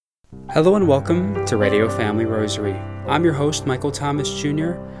Hello and welcome to Radio Family Rosary. I'm your host, Michael Thomas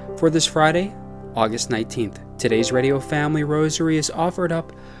Jr. for this Friday, August 19th. Today's Radio Family Rosary is offered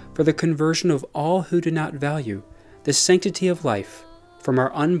up for the conversion of all who do not value the sanctity of life, from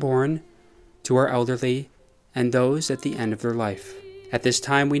our unborn to our elderly and those at the end of their life. At this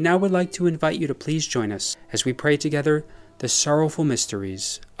time, we now would like to invite you to please join us as we pray together the sorrowful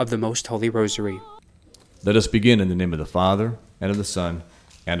mysteries of the Most Holy Rosary. Let us begin in the name of the Father, and of the Son,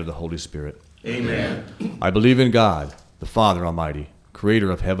 and of the Holy Spirit. Amen. I believe in God, the Father Almighty, creator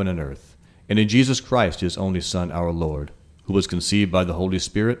of heaven and earth, and in Jesus Christ, his only Son, our Lord, who was conceived by the Holy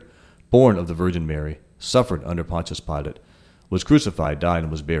Spirit, born of the Virgin Mary, suffered under Pontius Pilate, was crucified, died,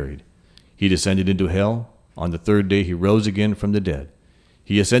 and was buried. He descended into hell. On the third day he rose again from the dead.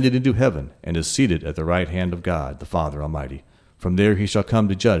 He ascended into heaven, and is seated at the right hand of God, the Father Almighty. From there he shall come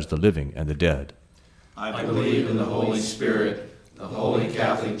to judge the living and the dead. I believe in the Holy Spirit, the Holy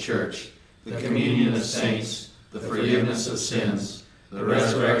Catholic Church, the communion of saints, the forgiveness of sins, the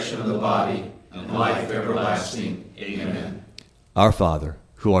resurrection of the body, and life everlasting. Amen. Our Father,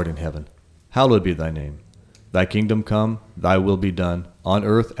 who art in heaven, hallowed be thy name. Thy kingdom come, thy will be done, on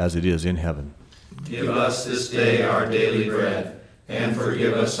earth as it is in heaven. Give us this day our daily bread, and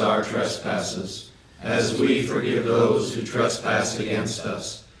forgive us our trespasses, as we forgive those who trespass against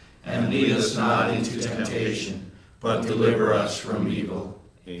us. And lead us not into temptation, but deliver us from evil.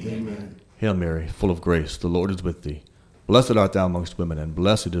 Amen. Hail Mary, full of grace, the Lord is with thee. Blessed art thou amongst women, and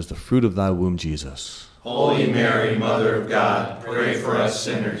blessed is the fruit of thy womb, Jesus. Holy Mary, Mother of God, pray for us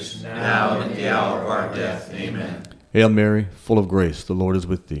sinners, now and at the hour of our death. Amen. Hail Mary, full of grace, the Lord is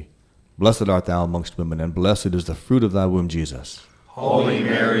with thee. Blessed art thou amongst women, and blessed is the fruit of thy womb, Jesus. Holy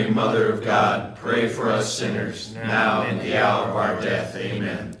Mary, Mother of God, pray for us sinners, now and at the hour of our death.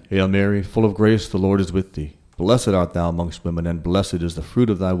 Amen. Hail Mary, full of grace, the Lord is with thee. Blessed art thou amongst women, and blessed is the fruit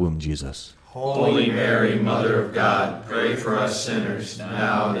of thy womb, Jesus. Holy Mary, Mother of God, pray for us sinners,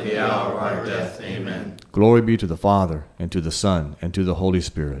 now and at the hour of our death. Amen. Glory be to the Father, and to the Son, and to the Holy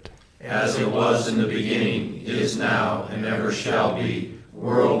Spirit. As it was in the beginning, is now, and ever shall be,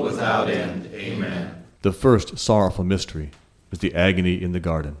 world without end. Amen. The first sorrowful mystery is the agony in the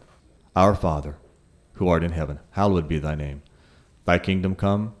garden. Our Father, who art in heaven, hallowed be thy name. Thy kingdom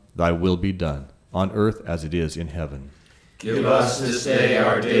come, thy will be done, on earth as it is in heaven. Give us this day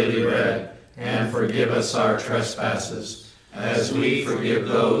our daily bread, and forgive us our trespasses, as we forgive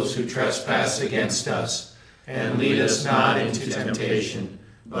those who trespass against us. And lead us not into temptation,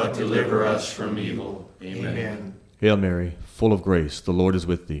 but deliver us from evil. Amen. Hail Mary, full of grace, the Lord is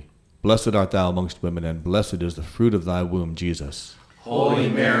with thee. Blessed art thou amongst women, and blessed is the fruit of thy womb, Jesus. Holy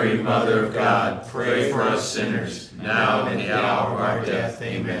Mary, Mother of God, pray for us sinners, now and at the hour of our death.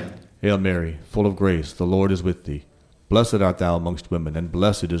 Amen. Hail Mary, full of grace, the Lord is with thee. Blessed art thou amongst women, and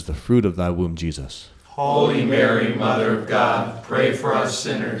blessed is the fruit of thy womb, Jesus. Holy Mary, Mother of God, pray for us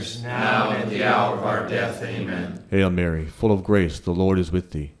sinners, now and at the hour of our death. Amen. Hail Mary, full of grace, the Lord is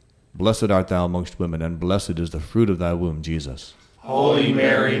with thee. Blessed art thou amongst women, and blessed is the fruit of thy womb, Jesus. Holy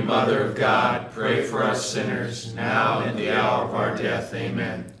Mary, Mother of God, pray for us sinners, now and at the hour of our death.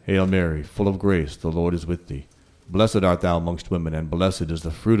 Amen. Hail Mary, full of grace, the Lord is with thee. Blessed art thou amongst women, and blessed is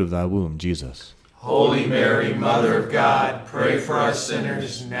the fruit of thy womb, Jesus. Holy Mary, Mother of God, pray for us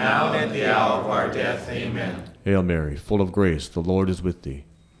sinners, now and at the hour of our death. Amen. Hail Mary, full of grace, the Lord is with thee.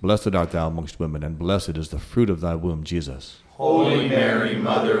 Blessed art thou amongst women, and blessed is the fruit of thy womb, Jesus. Holy Mary,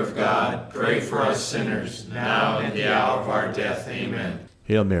 Mother of God, pray for us sinners, now and at the hour of our death. Amen.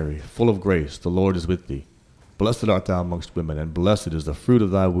 Hail Mary, full of grace, the Lord is with thee. Blessed art thou amongst women, and blessed is the fruit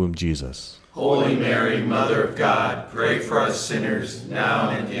of thy womb, Jesus. Holy Mary, Mother of God, pray for us sinners, now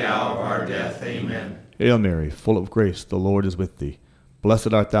and at the hour of our death. Amen. Hail Mary, full of grace, the Lord is with thee.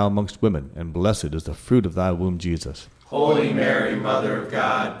 Blessed art thou amongst women, and blessed is the fruit of thy womb, Jesus. Holy Mary, Mother of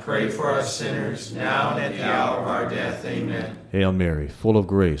God, pray for us sinners, now and at the hour of our death. Amen. Hail Mary, full of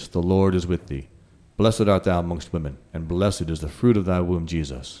grace, the Lord is with thee. Blessed art thou amongst women, and blessed is the fruit of thy womb,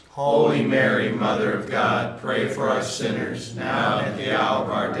 Jesus. Holy Mary, Mother of God, pray for us sinners, now and at the hour of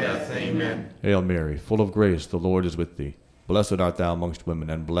our death. Amen. Hail Mary, full of grace, the Lord is with thee. Blessed art thou amongst women,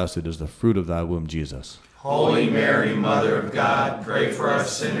 and blessed is the fruit of thy womb, Jesus. Holy Mary, Mother of God, pray for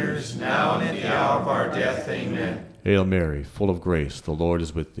us sinners, now and at the hour of our death. Amen. Hail Mary, full of grace, the Lord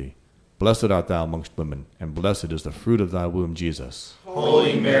is with thee. Blessed art thou amongst women, and blessed is the fruit of thy womb, Jesus.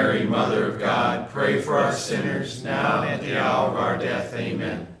 Holy Mary, Mother of God, pray for us sinners, now and at the hour of our death.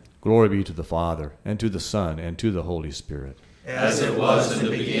 Amen. Glory be to the Father, and to the Son, and to the Holy Spirit. As it was in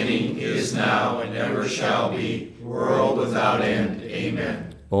the beginning, is now, and ever shall be, world without end.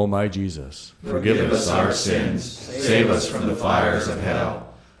 Amen. O my Jesus, Forgive us our sins, save us from the fires of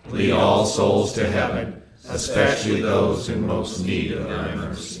hell. Lead all souls to heaven, especially those in most need of thy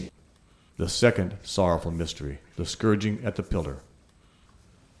mercy. The second sorrowful mystery, the scourging at the pillar.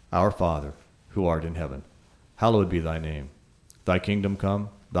 Our Father, who art in heaven, hallowed be thy name. Thy kingdom come,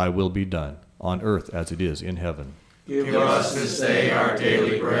 thy will be done, on earth as it is in heaven. Give us this day our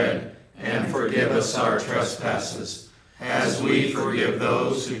daily bread, and forgive us our trespasses, as we forgive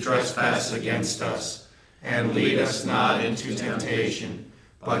those who trespass against us. And lead us not into temptation,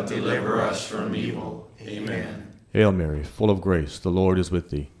 but deliver us from evil. Amen. Hail Mary, full of grace, the Lord is with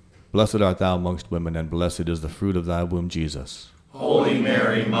thee. Blessed art thou amongst women, and blessed is the fruit of thy womb, Jesus. Holy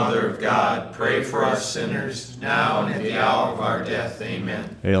Mary, Mother of God, pray for us sinners, now and at the hour of our death.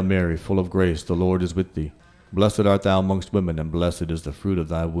 Amen. Hail Mary, full of grace, the Lord is with thee. Blessed art thou amongst women, and blessed is the fruit of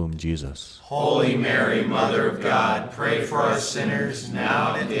thy womb, Jesus. Holy Mary, Mother of God, pray for us sinners,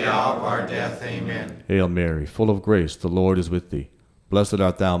 now and at the hour of our death. Amen. Hail Mary, full of grace, the Lord is with thee. Blessed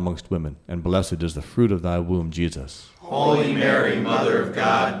art thou amongst women, and blessed is the fruit of thy womb, Jesus. Holy Mary, Mother of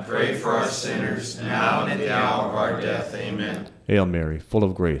God, pray for us sinners, now and at the hour of our death. Amen. Hail Mary, full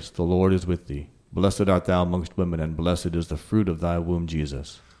of grace, the Lord is with thee. Blessed art thou amongst women, and blessed is the fruit of thy womb,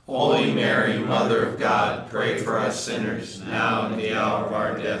 Jesus. Holy Mary, Mother of God, pray for us sinners, now and at the hour of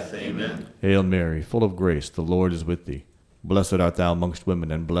our death. Amen. Hail Mary, full of grace, the Lord is with thee. Blessed art thou amongst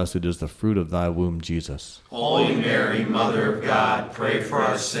women, and blessed is the fruit of thy womb, Jesus. Holy Mary, Mother of God, pray for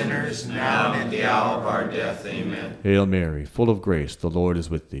us sinners, now and at the hour of our death. Amen. Hail Mary, full of grace, the Lord is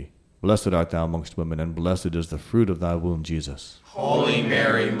with thee. Blessed art thou amongst women, and blessed is the fruit of thy womb, Jesus. Holy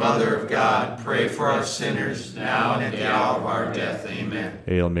Mary, Mother of God, pray for us sinners, now and at the hour of our death. Amen.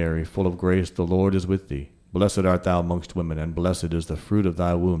 Hail Mary, full of grace, the Lord is with thee. Blessed art thou amongst women, and blessed is the fruit of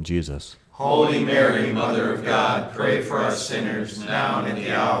thy womb, Jesus. Holy Mary, Mother of God, pray for us sinners, now and at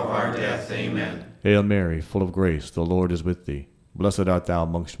the hour of our death. Amen. Hail Mary, full of grace, the Lord is with thee. Blessed art thou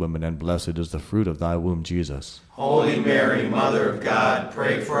amongst women, and blessed is the fruit of thy womb, Jesus. Holy Mary, Mother of God,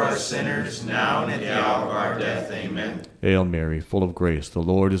 pray for us sinners, now and at the hour of our death. Amen. Hail Mary, full of grace, the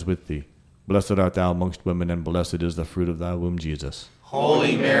Lord is with thee. Blessed art thou amongst women, and blessed is the fruit of thy womb, Jesus.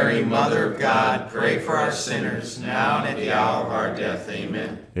 Holy Mary, Mother of God, pray for us sinners, now and at the hour of our death.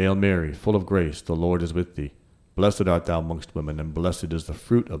 Amen. Hail Mary, full of grace, the Lord is with thee. Blessed art thou amongst women, and blessed is the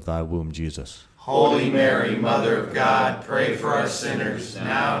fruit of thy womb, Jesus. Holy Mary, Mother of God, pray for us sinners,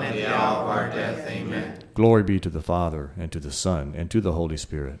 now and at the hour of our death. Amen. Glory be to the Father, and to the Son, and to the Holy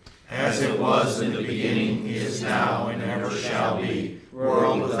Spirit. As it was in the beginning, is now, and ever shall be,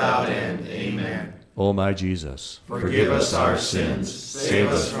 world without end. Amen. O my Jesus, Forgive us our sins, save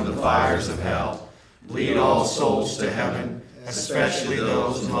us from the fires of hell. Lead all souls to heaven, especially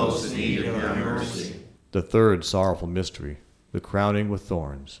those most in need of thy mercy. the third sorrowful mystery, the crowning with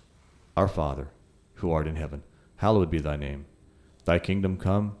thorns. Our Father, who art in heaven, hallowed be thy name. Thy kingdom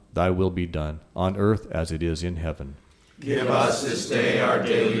come, thy will be done, on earth as it is in heaven. Give us this day our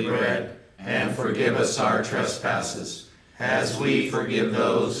daily bread, and forgive us our trespasses, as we forgive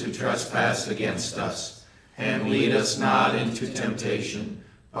those who trespass against us. And lead us not into temptation,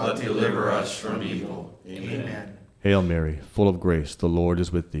 but deliver us from evil. Amen. Hail Mary, full of grace, the Lord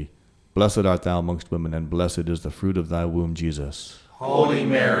is with thee. Blessed art thou amongst women, and blessed is the fruit of thy womb, Jesus. Holy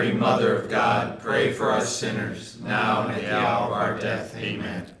Mary, Mother of God, pray for us sinners, now and at the hour of our death.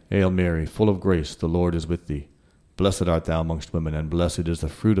 Amen. Hail Mary, full of grace, the Lord is with thee. Blessed art thou amongst women, and blessed is the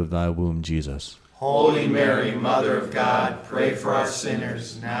fruit of thy womb, Jesus. Holy Mary, Mother of God, pray for us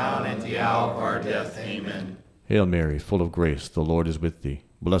sinners, now and at the hour of our death. Amen. Hail Mary, full of grace, the Lord is with thee.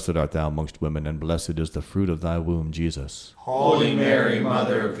 Blessed art thou amongst women, and blessed is the fruit of thy womb, Jesus. Holy Mary,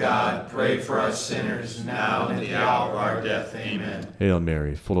 Mother of God, pray for us sinners, now and at the hour of our death. Amen. Hail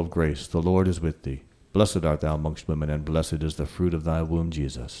Mary, full of grace, the Lord is with thee. Blessed art thou amongst women, and blessed is the fruit of thy womb,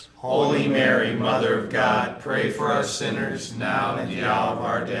 Jesus. Holy Mary, Mother of God, pray for us sinners, now and at the hour of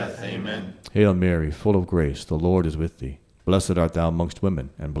our death. Amen. Hail Mary, full of grace, the Lord is with thee. Blessed art thou amongst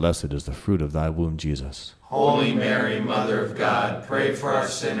women, and blessed is the fruit of thy womb, Jesus. Holy Mary, Mother of God, pray for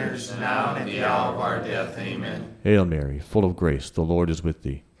us sinners, now and at the hour of our death. Amen. Hail Mary, full of grace, the Lord is with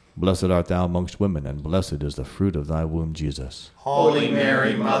thee. Blessed art thou amongst women, and blessed is the fruit of thy womb, Jesus. Holy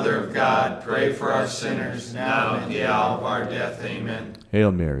Mary, Mother of God, pray for us sinners, now and at the hour of our death. Amen.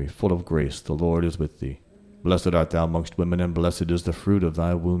 Hail Mary, full of grace, the Lord is with thee. Blessed art thou amongst women, and blessed is the fruit of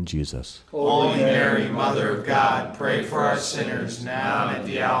thy womb, Jesus. Holy Mary, Mother of God, pray for us sinners, now and at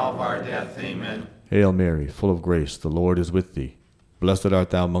the hour of our death. Amen. Hail Mary, full of grace, the Lord is with thee. Blessed art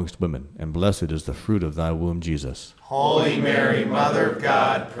thou amongst women, and blessed is the fruit of thy womb, Jesus. Holy Mary, Mother of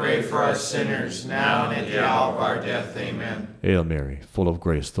God, pray for us sinners, now and at the hour of our death. Amen. Hail Mary, full of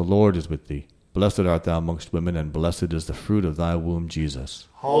grace, the Lord is with thee. Blessed art thou amongst women, and blessed is the fruit of thy womb, Jesus.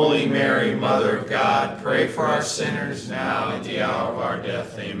 Holy Mary, Mother of God, pray for us sinners now and at the hour of our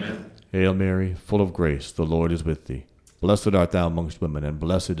death. Amen. Hail Mary, full of grace, the Lord is with thee. Blessed art thou amongst women, and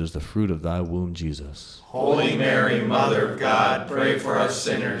blessed is the fruit of thy womb, Jesus. Holy Mary, Mother of God, pray for us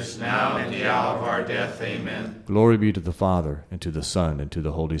sinners now and at the hour of our death. Amen. Glory be to the Father, and to the Son, and to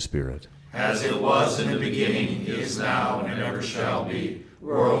the Holy Spirit. As it was in the beginning, is now, and ever shall be,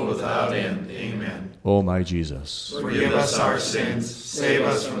 world without end. Amen. O my Jesus, forgive us our sins, save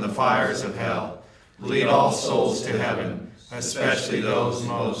us from the fires of hell, lead all souls to heaven, especially those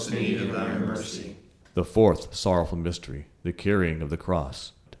most in need of thy mercy. The fourth sorrowful mystery, the carrying of the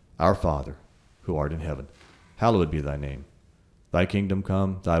cross. Our Father, who art in heaven, hallowed be thy name. Thy kingdom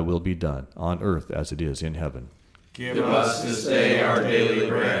come, thy will be done, on earth as it is in heaven. Give us this day our daily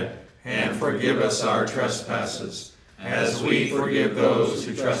bread, and forgive us our trespasses, as we forgive those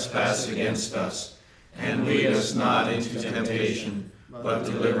who trespass against us. And lead us not into temptation, but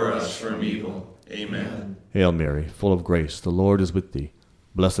deliver us from evil. Amen. Hail Mary, full of grace, the Lord is with thee.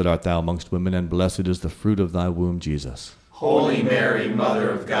 Blessed art thou amongst women, and blessed is the fruit of thy womb, Jesus. Holy Mary, Mother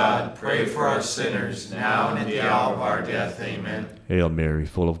of God, pray for us sinners, now and at the hour of our death. Amen. Hail Mary,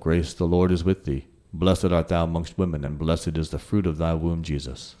 full of grace, the Lord is with thee. Blessed art thou amongst women, and blessed is the fruit of thy womb,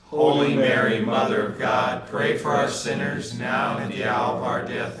 Jesus. Holy Mary, Mother of God, pray for us sinners, now and at the hour of our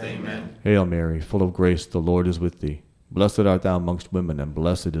death. Amen. Hail Mary, full of grace, the Lord is with thee. Blessed art thou amongst women, and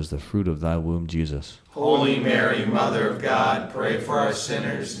blessed is the fruit of thy womb, Jesus. Holy Mary, Mother of God, pray for us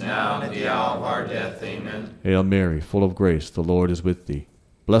sinners, now and at the hour of our death. Amen. Hail Mary, full of grace, the Lord is with thee.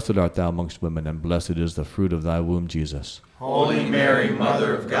 Blessed art thou amongst women, and blessed is the fruit of thy womb, Jesus. Holy Mary,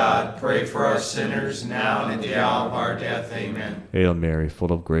 Mother of God, pray for us sinners, now and at the hour of our death. Amen. Hail Mary,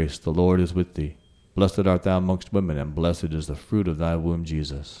 full of grace, the Lord is with thee. Blessed art thou amongst women, and blessed is the fruit of thy womb,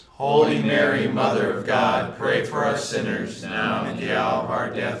 Jesus. Holy Mary, Mother of God, pray for us sinners, now and at the hour of our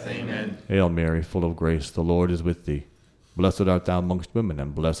death. Amen. Hail Mary, full of grace, the Lord is with thee. Blessed art thou amongst women,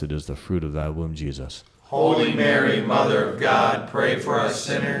 and blessed is the fruit of thy womb, Jesus. Holy Mary, Mother of God, pray for us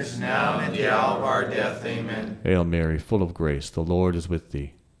sinners, now and at the hour of our death. Amen. Hail Mary, full of grace, the Lord is with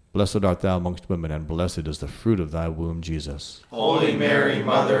thee. Blessed art thou amongst women, and blessed is the fruit of thy womb, Jesus. Holy Mary,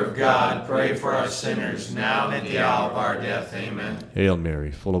 Mother of God, pray for us sinners, now and at the hour of our death. Amen. Hail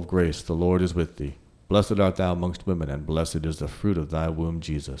Mary, full of grace, the Lord is with thee. Blessed art thou amongst women, and blessed is the fruit of thy womb,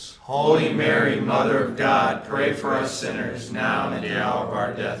 Jesus. Holy Mary, Mother of God, pray for us sinners, now and at the hour of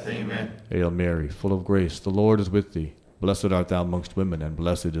our death. Amen. Hail Mary, full of grace, the Lord is with thee. Blessed art thou amongst women, and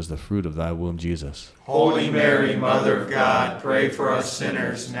blessed is the fruit of thy womb, Jesus. Holy Mary, Mother of God, pray for us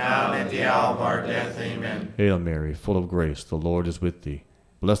sinners, now and at the hour of our death. Amen. Hail Mary, full of grace, the Lord is with thee.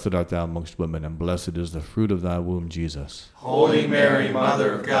 Blessed art thou amongst women, and blessed is the fruit of thy womb, Jesus. Holy Mary,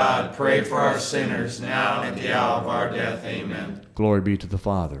 Mother of God, pray for us sinners, now and at the hour of our death. Amen. Glory be to the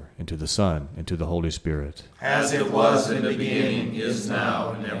Father, and to the Son, and to the Holy Spirit. As it was in the beginning, is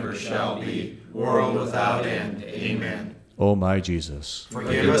now, and ever shall be, world without end. Amen. O my Jesus,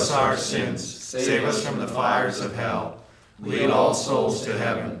 forgive us our sins, save us from the fires of hell, lead all souls to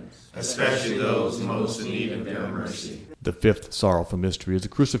heaven, especially those most in need of your mercy. The fifth sorrowful mystery is the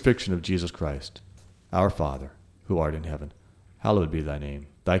crucifixion of Jesus Christ. Our Father, who art in heaven, hallowed be thy name.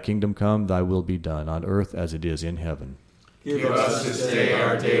 Thy kingdom come, thy will be done, on earth as it is in heaven. Give us this day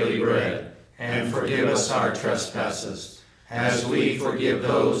our daily bread, and forgive us our trespasses, as we forgive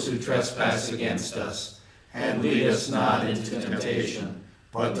those who trespass against us. And lead us not into temptation,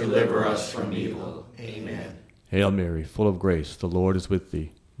 but deliver us from evil. Amen. Hail Mary, full of grace, the Lord is with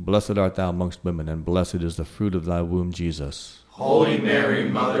thee. Blessed art thou amongst women, and blessed is the fruit of thy womb, Jesus. Holy Mary,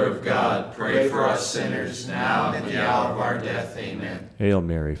 Mother of God, pray for us sinners, now and at the hour of our death. Amen. Hail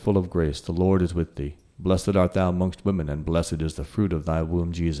Mary, full of grace, the Lord is with thee. Blessed art thou amongst women, and blessed is the fruit of thy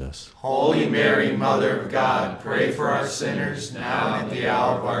womb, Jesus. Holy Mary, Mother of God, pray for us sinners, now and at the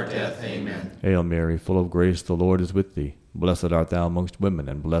hour of our death. Amen. Hail Mary, full of grace, the Lord is with thee. Blessed art thou amongst women,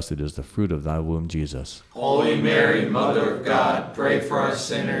 and blessed is the fruit of thy womb, Jesus. Holy Mary, Mother of God, pray for us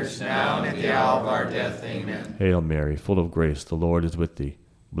sinners, now and at the hour of our death. Amen. Hail Mary, full of grace, the Lord is with thee.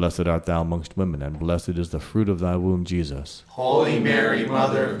 Blessed art thou amongst women, and blessed is the fruit of thy womb, Jesus. Holy Mary,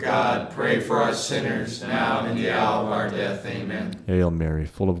 Mother of God, pray for us sinners, now and at the hour of our death. Amen. Hail Mary,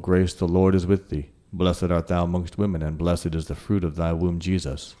 full of grace, the Lord is with thee. Blessed art thou amongst women, and blessed is the fruit of thy womb,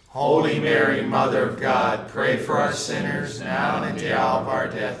 Jesus. Holy Mary, Mother of God, pray for us sinners, now and at the hour of our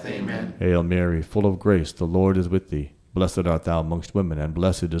death. Amen. Hail Mary, full of grace, the Lord is with thee. Blessed art thou amongst women, and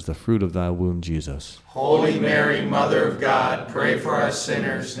blessed is the fruit of thy womb, Jesus. Holy Mary, Mother of God, pray for us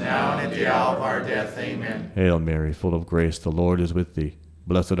sinners, now and at the hour of our death. Amen. Hail Mary, full of grace, the Lord is with thee.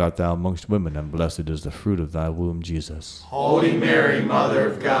 Blessed art thou amongst women, and blessed is the fruit of thy womb, Jesus. Holy Mary, Mother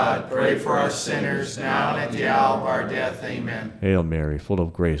of God, pray for us sinners, now and at the hour of our death. Amen. Hail Mary, full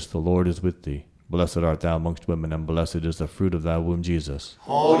of grace, the Lord is with thee. Blessed art thou amongst women, and blessed is the fruit of thy womb, Jesus.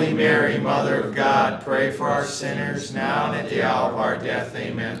 Holy Mary, Mother of God, pray for us sinners, now and at the hour of our death.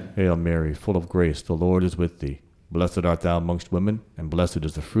 Amen. Hail Mary, full of grace, the Lord is with thee. Blessed art thou amongst women, and blessed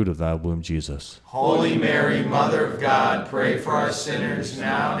is the fruit of thy womb, Jesus. Holy Mary, Mother of God, pray for us sinners,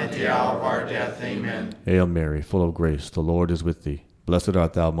 now and at the hour of our death. Amen. Hail Mary, full of grace, the Lord is with thee. Blessed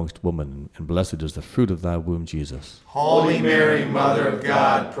art thou amongst women, and blessed is the fruit of thy womb, Jesus. Holy Mary, Mother of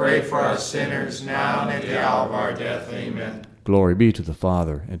God, pray for us sinners, now and at the hour of our death. Amen. Glory be to the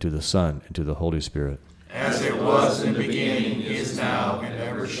Father, and to the Son, and to the Holy Spirit. As it was in the beginning, is now, and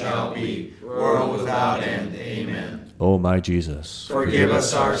ever shall be, world without end. Amen. O my Jesus, Forgive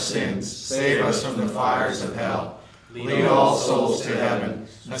us our sins, save us from the fires of hell. Lead all souls to heaven,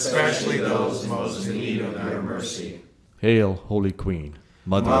 especially those most in need of your mercy. Hail, Holy Queen,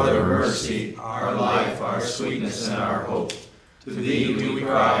 Mother of mercy, our life, our sweetness, and our hope. To thee do we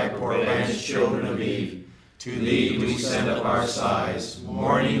cry, poor banished children of Eve. To thee do we send up our sighs,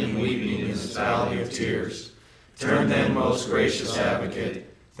 mourning and weeping in this valley of tears. Turn then, most gracious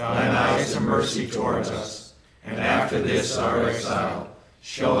advocate, thine eyes of mercy towards us, and after this our exile,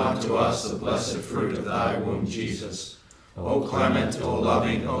 show unto us the blessed fruit of thy womb, Jesus. O clement, O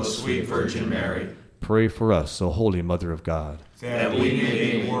loving, O sweet Virgin Mary, pray for us, O Holy Mother of God, that we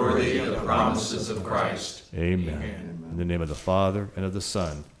may be worthy of the promises of Christ. Amen. In the name of the Father, and of the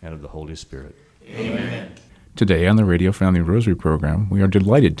Son, and of the Holy Spirit. Amen. Today on the Radio Family Rosary program, we are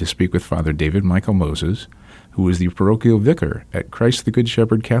delighted to speak with Father David Michael Moses, who is the parochial vicar at Christ the Good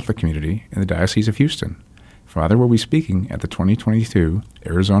Shepherd Catholic Community in the Diocese of Houston. Father will be speaking at the 2022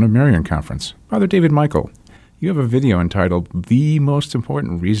 Arizona Marian Conference. Father David Michael, you have a video entitled The Most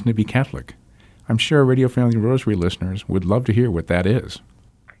Important Reason to be Catholic. I'm sure Radio Family Rosary listeners would love to hear what that is.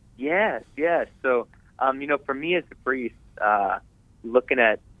 Yes. So, for me as a priest, looking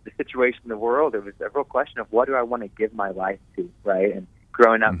at the situation in the world, it was a real question of what do I want to give my life to, right? And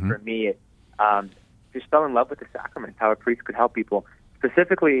growing up for me, it just fell in love with the sacraments, how a priest could help people,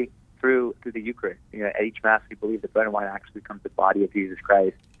 specifically through the Eucharist. At each Mass we believe that bread and wine actually becomes the body of Jesus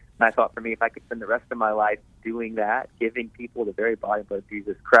Christ. And I thought for me, if I could spend the rest of my life doing that, giving people the very body and blood of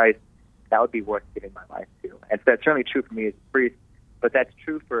Jesus Christ, that would be worth giving my life to. And so that's certainly true for me as a priest, but that's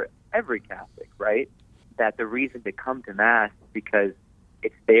true for every Catholic, right? That the reason to come to Mass is because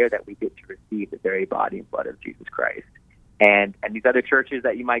it's there that we get to receive the very body and blood of Jesus Christ. And these other churches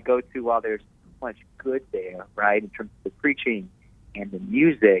that you might go to, while there's so much good there, right, in terms of the preaching and the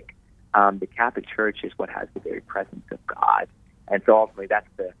music, the Catholic Church is what has the very presence of God. And so ultimately that's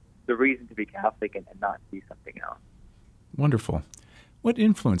the reason to be Catholic and not to be something else. Wonderful. What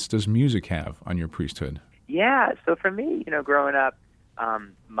influence does music have on your priesthood? Yeah, so for me, growing up,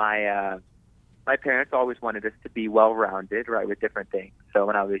 my parents always wanted us to be well-rounded, right, with different things. So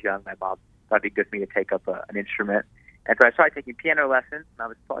when I was young, my mom thought it'd be good for me to take up an instrument. And so I started taking piano lessons, and I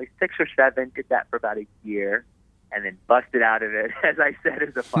was probably 6 or 7, did that for about a year, and then busted out of it. As I said,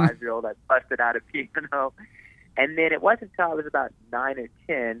 as a 5-year-old, I busted out of piano. And then it wasn't until I was about 9 or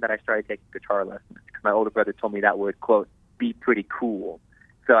 10 that I started taking guitar lessons, because my older brother told me that would, quote, be pretty cool.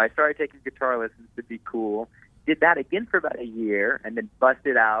 So I started taking guitar lessons to be cool, did that again for about a year, and then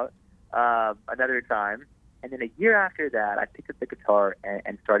busted out another time. And then a year after that, I picked up the guitar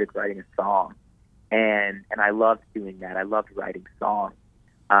and started writing a song. And I loved doing that. I loved writing songs.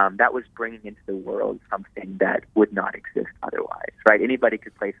 That was bringing into the world something that would not exist otherwise, right? Anybody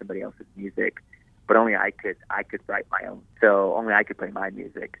could play somebody else's music, but only I could write my own. So only I could play my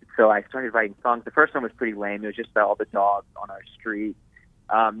music. So I started writing songs. The first one was pretty lame. It was just about all the dogs on our street.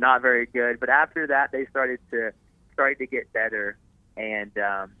 Not very good. But after that, they started to get better.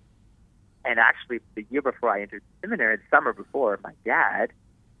 And actually, the year before I entered seminary, the summer before, my dad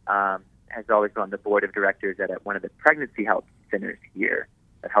has always been on the board of directors at one of the pregnancy health centers here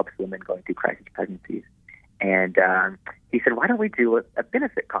that helps women going through crisis pregnancies. And he said, why don't we do a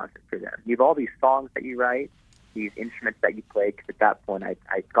benefit concert for them? You have all these songs that you write, these instruments that you play, because at that point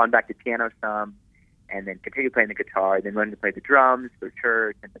I'd gone back to piano some, and then continued playing the guitar, then learned to play the drums for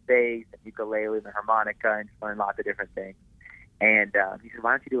church, and the bass, and ukulele, and the harmonica, and just learned lots of different things. And he said,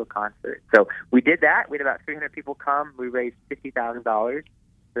 why don't you do a concert? So we did that. We had about 300 people come. We raised $50,000 for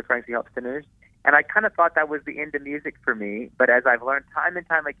the Pregnancy Help Centers. And I kind of thought that was the end of music for me. But as I've learned time and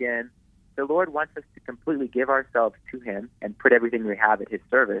time again, the Lord wants us to completely give ourselves to Him and put everything we have at His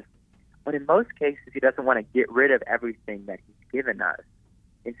service. But in most cases, He doesn't want to get rid of everything that He's given us.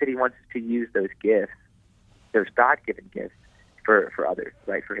 Instead, He wants us to use those gifts, those God-given gifts, for others,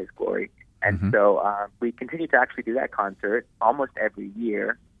 right, for His glory. And so we continue to actually do that concert almost every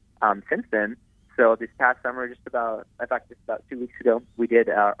year since then. So this past summer, just about 2 weeks ago, we did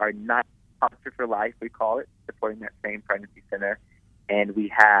our ninth Concert for Life, we call it, supporting that same pregnancy center. And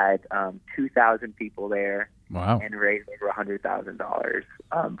we had 2,000 people there. Wow. And raised over $100,000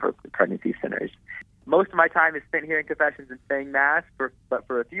 for pregnancy centers. Most of my time is spent hearing confessions and saying Mass, but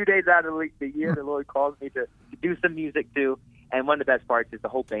for a few days out of the year, the Lord calls me to do some music too. And one of the best parts is the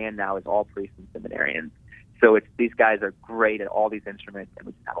whole band now is all priests and seminarians. So these guys are great at all these instruments, and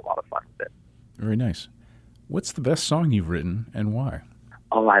we just have a lot of fun with it. Very nice. What's the best song you've written, and why?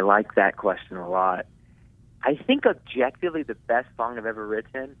 Oh, I like that question a lot. I think objectively the best song I've ever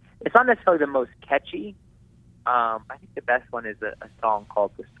written, it's not necessarily the most catchy. I think the best one is a song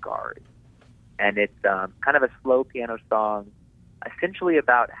called The Scars. And it's kind of a slow piano song, essentially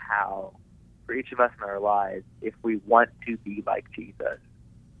about how, for each of us in our lives, if we want to be like Jesus,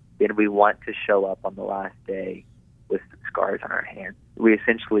 then we want to show up on the last day with some scars on our hands. We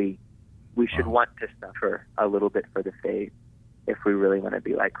should want to suffer a little bit for the faith if we really want to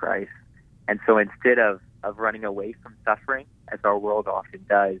be like Christ. And so instead of running away from suffering, as our world often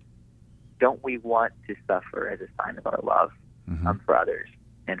does, don't we want to suffer as a sign of our love for others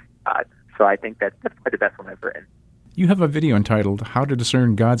and for God? So I think that's probably the best one I've written. You have a video entitled How to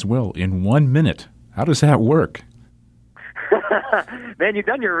Discern God's Will in 1 minute. How does that work? Man, you've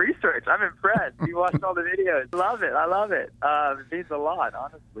done your research. I'm impressed. You watched all the videos. I love it. It means a lot,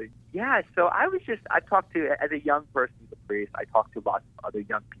 honestly. Yeah, so I talked to, as a young person, as a priest, I talked to lots of other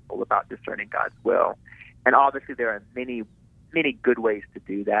young people about discerning God's will. And obviously there are many, many good ways to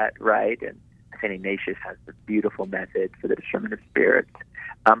do that, right? And St. Ignatius has this beautiful method for the discernment of spirits.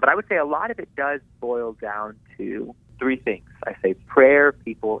 But I would say a lot of it does boil down to 3 things. I say prayer,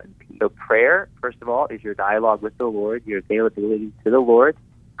 people, and peace. So prayer, first of all, is your dialogue with the Lord, your availability to the Lord,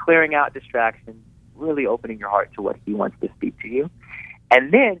 clearing out distractions, really opening your heart to what He wants to speak to you.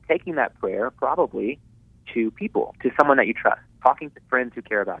 And then taking that prayer probably to people, to someone that you trust, talking to friends who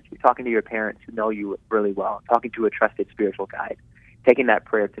care about you, talking to your parents who know you really well, talking to a trusted spiritual guide, taking that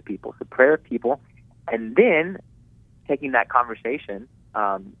prayer to people. So prayer, people, and then taking that conversation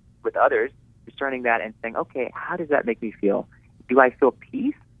with others, discerning that and saying, okay, how does that make me feel? Do I feel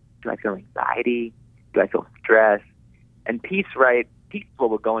peace? Do I feel anxiety? Do I feel stress? And peace, right? Peace is what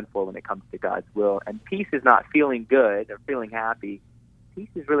we're going for when it comes to God's will. And peace is not feeling good or feeling happy. Peace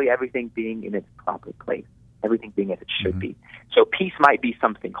is really everything being in its proper place, everything being as it should be. So peace might be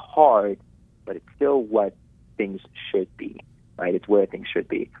something hard, but it's still what things should be, right? It's where things should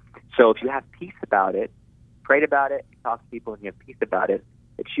be. So if you have peace about it, prayed about it, talk to people, and you have peace about it,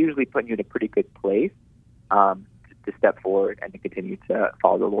 it's usually putting you in a pretty good place to step forward and to continue to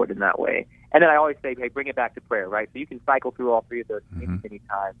follow the Lord in that way. And then I always say, hey, bring it back to prayer, right? So you can cycle through all 3 of those things any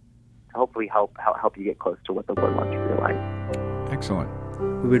time to hopefully help you get close to what the Lord wants you to realize. Excellent.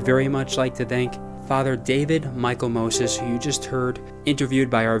 We would very much like to thank Father David Michael Moses, who you just heard, interviewed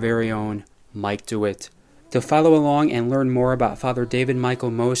by our very own Mike DeWitt. To follow along and learn more about Father David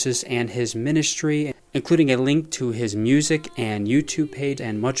Michael Moses and his ministry, including a link to his music and YouTube page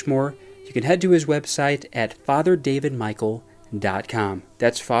and much more, you can head to his website at FatherDavidMichael.com.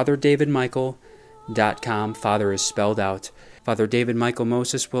 That's FatherDavidMichael.com. Father is spelled out. Father David Michael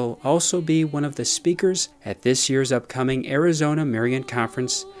Moses will also be one of the speakers at this year's upcoming Arizona Marian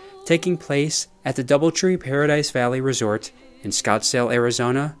Conference, taking place at the Doubletree Paradise Valley Resort in Scottsdale,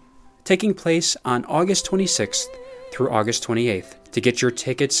 Arizona, taking place on August 26th through August 28th. To get your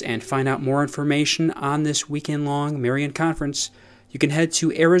tickets and find out more information on this weekend-long Marian Conference, you can head to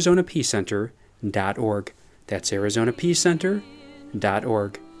ArizonaPeaceCenter.org. That's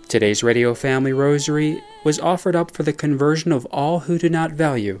ArizonaPeaceCenter.org. Today's Radio Family Rosary was offered up for the conversion of all who do not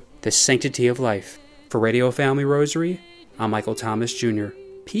value the sanctity of life. For Radio Family Rosary, I'm Michael Thomas Jr.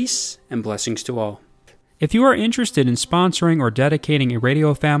 Peace and blessings to all. If you are interested in sponsoring or dedicating a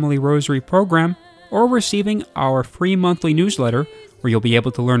Radio Family Rosary program, or receiving our free monthly newsletter, where you'll be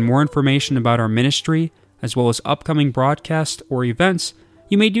able to learn more information about our ministry, as well as upcoming broadcasts or events,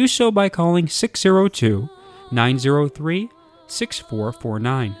 you may do so by calling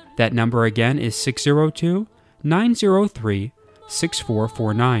 602-903-6449. That number again is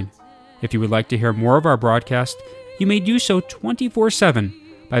 602-903-6449. If you would like to hear more of our broadcast, you may do so 24/7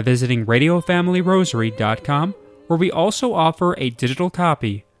 by visiting RadioFamilyRosary.com, where we also offer a digital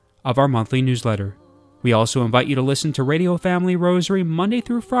copy of our monthly newsletter. We also invite you to listen to Radio Family Rosary Monday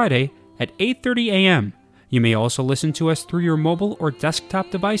through Friday at 8:30 a.m. You may also listen to us through your mobile or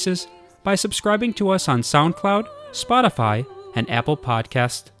desktop devices by subscribing to us on SoundCloud, Spotify, and Apple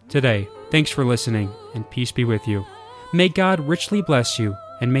Podcasts today. Thanks for listening, and peace be with you. May God richly bless you,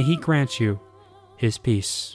 and may He grant you His peace.